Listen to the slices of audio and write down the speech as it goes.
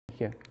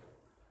here.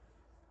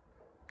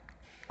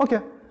 Okay,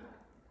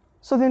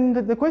 so then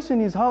the question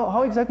is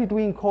how exactly do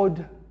we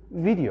encode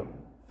video,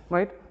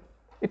 right?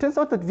 It turns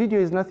out that video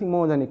is nothing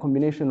more than a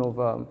combination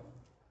of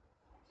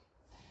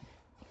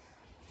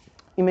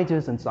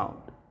images and sound,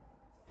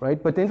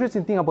 right? But the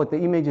interesting thing about the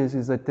images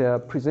is that they're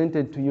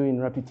presented to you in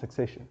rapid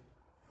succession.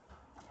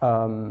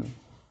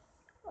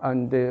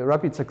 And the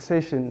rapid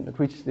succession at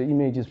which the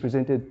image is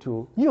presented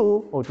to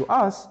you or to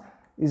us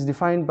is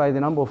defined by the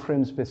number of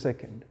frames per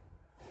second.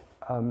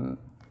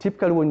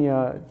 Typically, when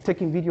you're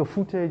taking video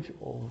footage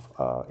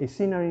of a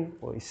scenery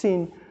or a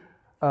scene,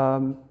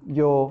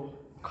 your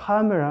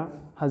camera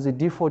has a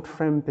default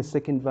frame per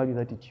second value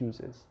that it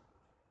uses,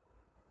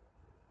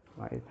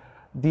 right?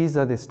 These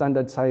are the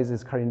standard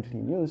sizes currently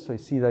in use. So you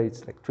see that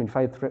it's like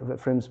 25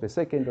 frames per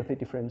second or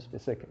 30 frames per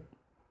second,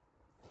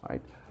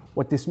 right?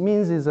 What this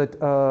means is that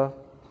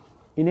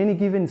in any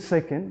given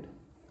second,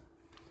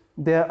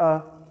 there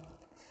are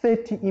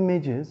 30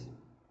 images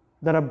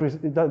that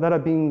are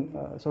being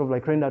sort of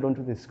like rendered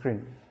onto the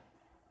screen,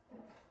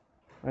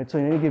 right? So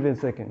in any given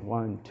second,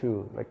 1,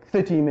 2, like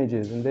 30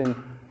 images, and then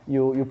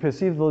you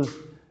perceive those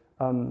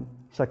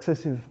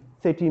successive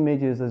 30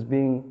 images as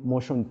being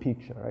motion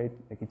picture, right?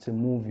 Like it's a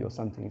movie or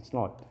something. It's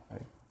not,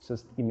 right? It's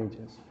just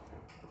images.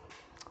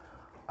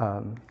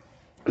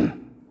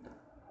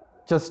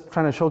 Just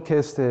trying to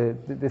showcase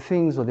the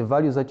things or the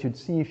values that you'd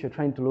see if you're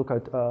trying to look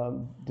at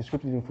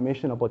descriptive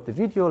information about the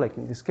video. Like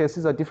in this case,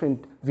 these are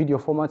different video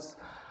formats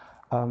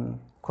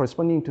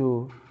corresponding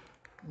to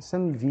the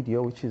same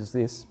video, which is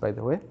this, by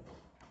the way,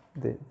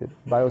 the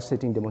BIOS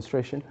setting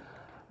demonstration.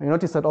 And you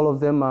notice that all of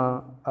them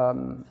are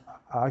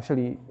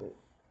actually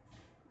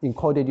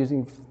encoded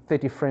using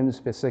 30 frames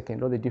per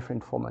second, all the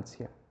different formats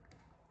here.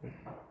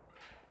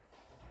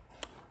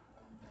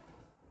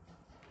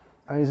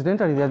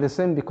 Incidentally, they're the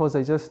same because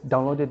I just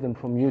downloaded them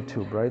from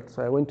YouTube, right?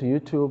 So I went to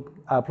YouTube,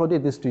 I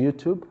uploaded this to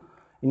YouTube,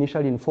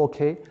 initially in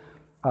 4K,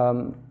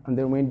 and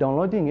then when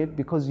downloading it,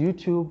 because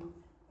YouTube,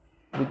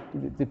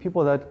 the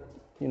people that,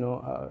 you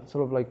know,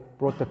 sort of like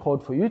wrote the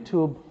code for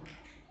YouTube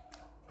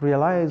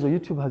realized, or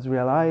YouTube has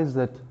realized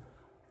that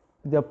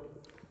there are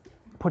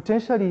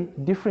potentially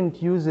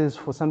different uses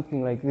for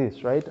something like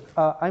this, right?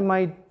 I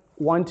might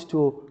want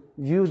to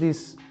view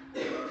this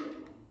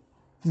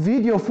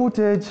video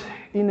footage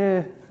in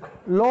a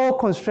low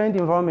constrained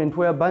environment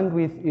where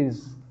bandwidth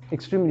is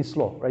extremely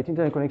slow, right?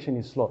 Internet connection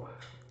is slow.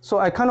 So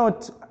I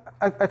cannot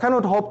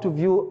hope to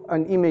view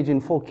an image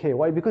in 4K.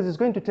 Why? Because it's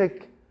going to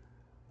take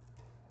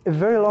a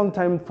very long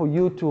time for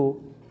you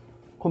to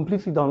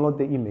completely download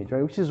the image,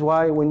 right? Which is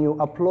why when you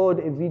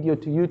upload a video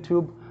to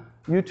YouTube,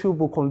 YouTube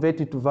will convert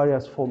it to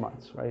various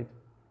formats, right?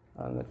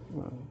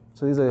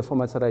 So these are the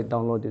formats that I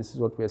downloaded. This is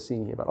what we are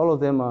seeing here. But all of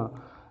them are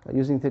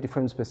using 30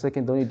 frames per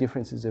second. The only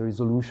difference is the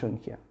resolution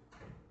here,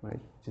 right?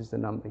 Which is the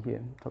number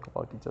here. We'll talk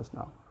about it just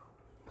now.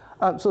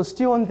 So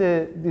still on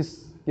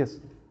this, yes?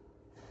 Those,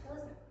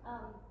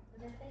 the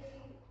 30,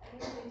 I mean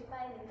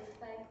 25 and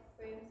 35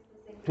 frames per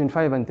second.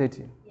 25 and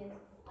 30. Yes.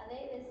 Are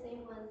they the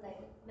same ones, like,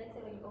 let's say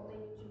when you open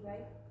YouTube,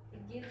 right?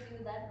 It gives you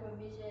that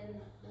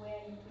provision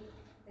where you pick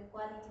the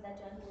quality that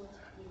you want to watch.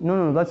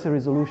 No, that's a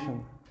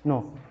resolution.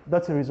 No,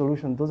 that's a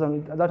resolution.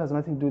 That has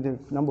nothing to do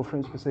with the number of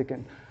frames per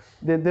second.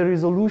 The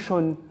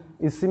resolution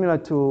is similar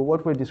to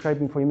what we're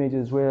describing for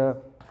images, where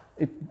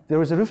the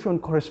resolution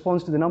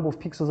corresponds to the number of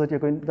pixels that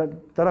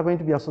are going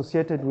to be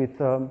associated with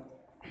the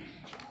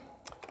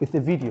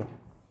video.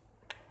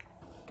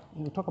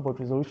 We'll talk about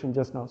resolution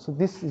just now. So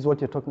this is what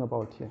you're talking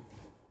about here.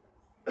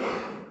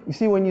 You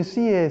see, when you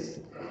see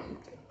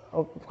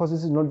of course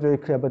this is not very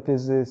clear, but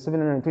there's a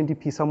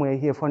 720p somewhere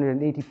here,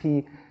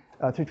 480p,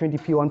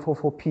 320p,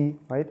 144p,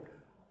 right?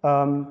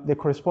 They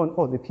correspond,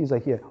 the p's are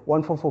here,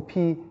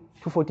 144p,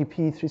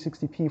 240p,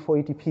 360p,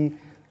 480p.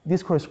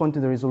 These correspond to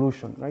the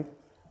resolution, right?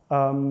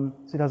 So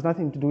it has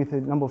nothing to do with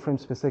the number of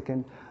frames per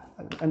second.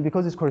 And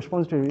because it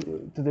corresponds to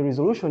the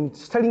resolution,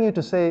 it's telling you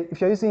to say, if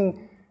you're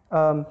using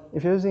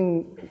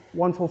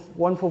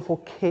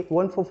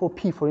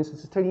 144p, for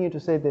instance, it's telling you to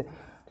say the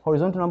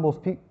horizontal number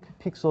of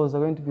pixels are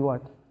going to be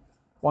what?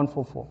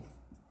 144.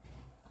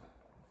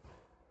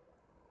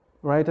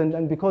 Right?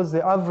 And because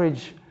the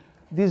average,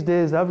 these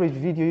days, the average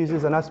video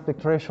uses an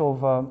aspect ratio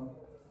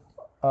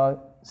of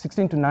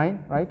 16 to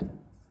 9, right?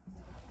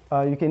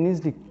 You can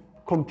easily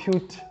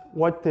compute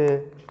what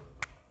the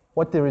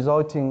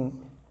resulting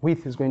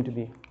width is going to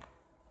be.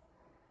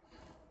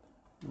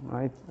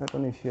 Right? I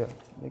don't know if you're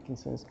making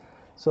sense.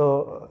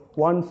 So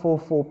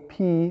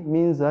 144p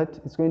means that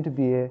it's going to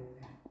be a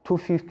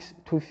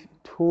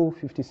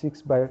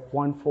 256 by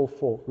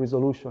 144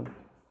 resolution.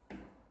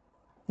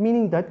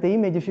 Meaning that the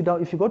image, if you go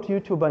to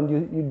YouTube and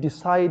you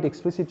decide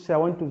explicitly, say, I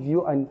want to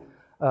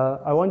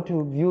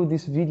view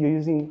this video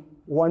using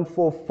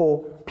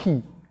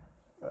 144p.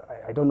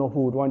 I don't know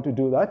who would want to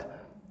do that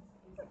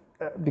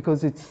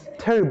because it's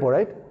terrible,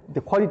 right?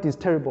 The quality is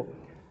terrible.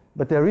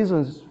 But there are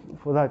reasons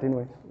for that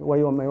anyway, why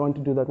you may want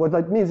to do that. What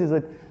that means is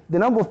that the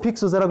number of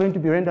pixels that are going to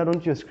be rendered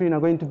onto your screen are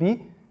going to be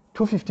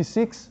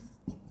 256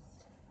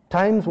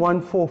 times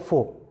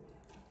 144.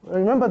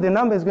 Remember, the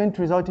number is going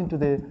to result into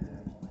the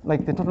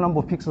total number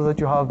of pixels that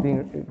you have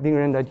being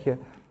rendered here.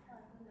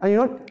 And you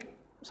know,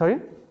 sorry?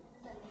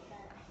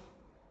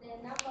 The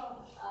number of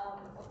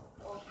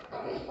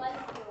the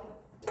quality of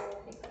your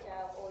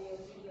picture or your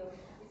video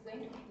is going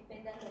to be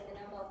dependent on the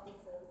number of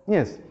pixels.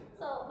 Yes.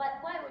 So, but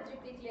why would you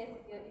pick less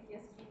if your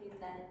speed is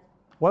that?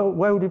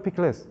 Why would you pick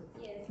less?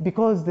 Yes.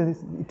 Because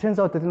it turns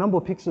out that the number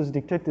of pixels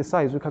dictate the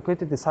size. We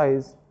calculated the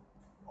size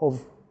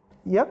of,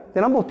 the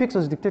number of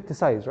pixels dictate the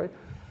size, right?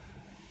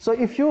 So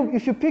if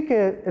you pick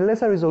a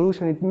lesser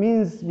resolution, it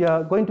means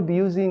you're going to be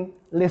using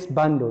less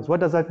bundles. What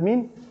does that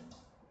mean?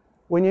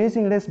 When you're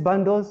using less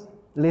bundles,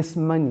 less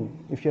money.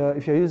 If you're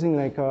using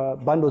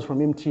bundles from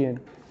MTN,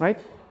 right?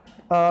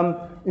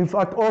 In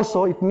fact,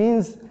 also it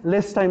means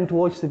less time to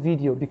watch the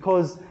video,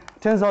 because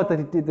it turns out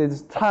that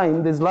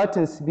there's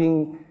latency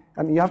being.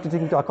 You have to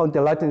take into account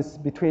the latency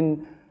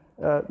between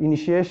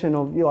initiation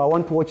of, I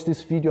want to watch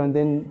this video, and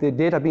then the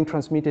data being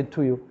transmitted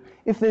to you.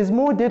 If there's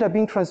more data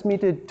being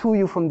transmitted to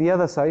you from the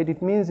other side,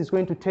 it means it's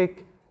going to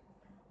take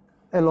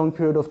a long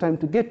period of time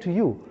to get to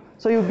you.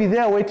 So you'll be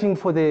there waiting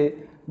for the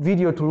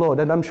video to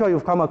load. And I'm sure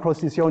you've come across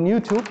this. You're on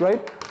YouTube,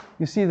 right?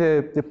 You see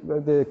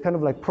the kind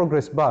of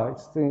progress bar.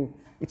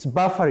 It's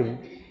buffering.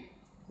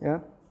 Yeah.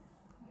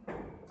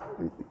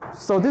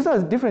 So these are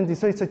different.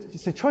 So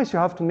it's a choice you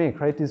have to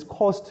make, right? Is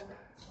cost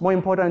more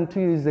important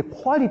to you? Is the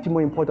quality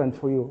more important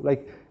for you?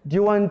 Do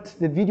you want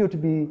the video to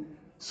be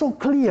so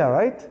clear,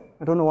 right?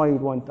 I don't know why you'd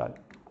want that.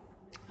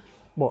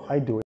 Well, I do it.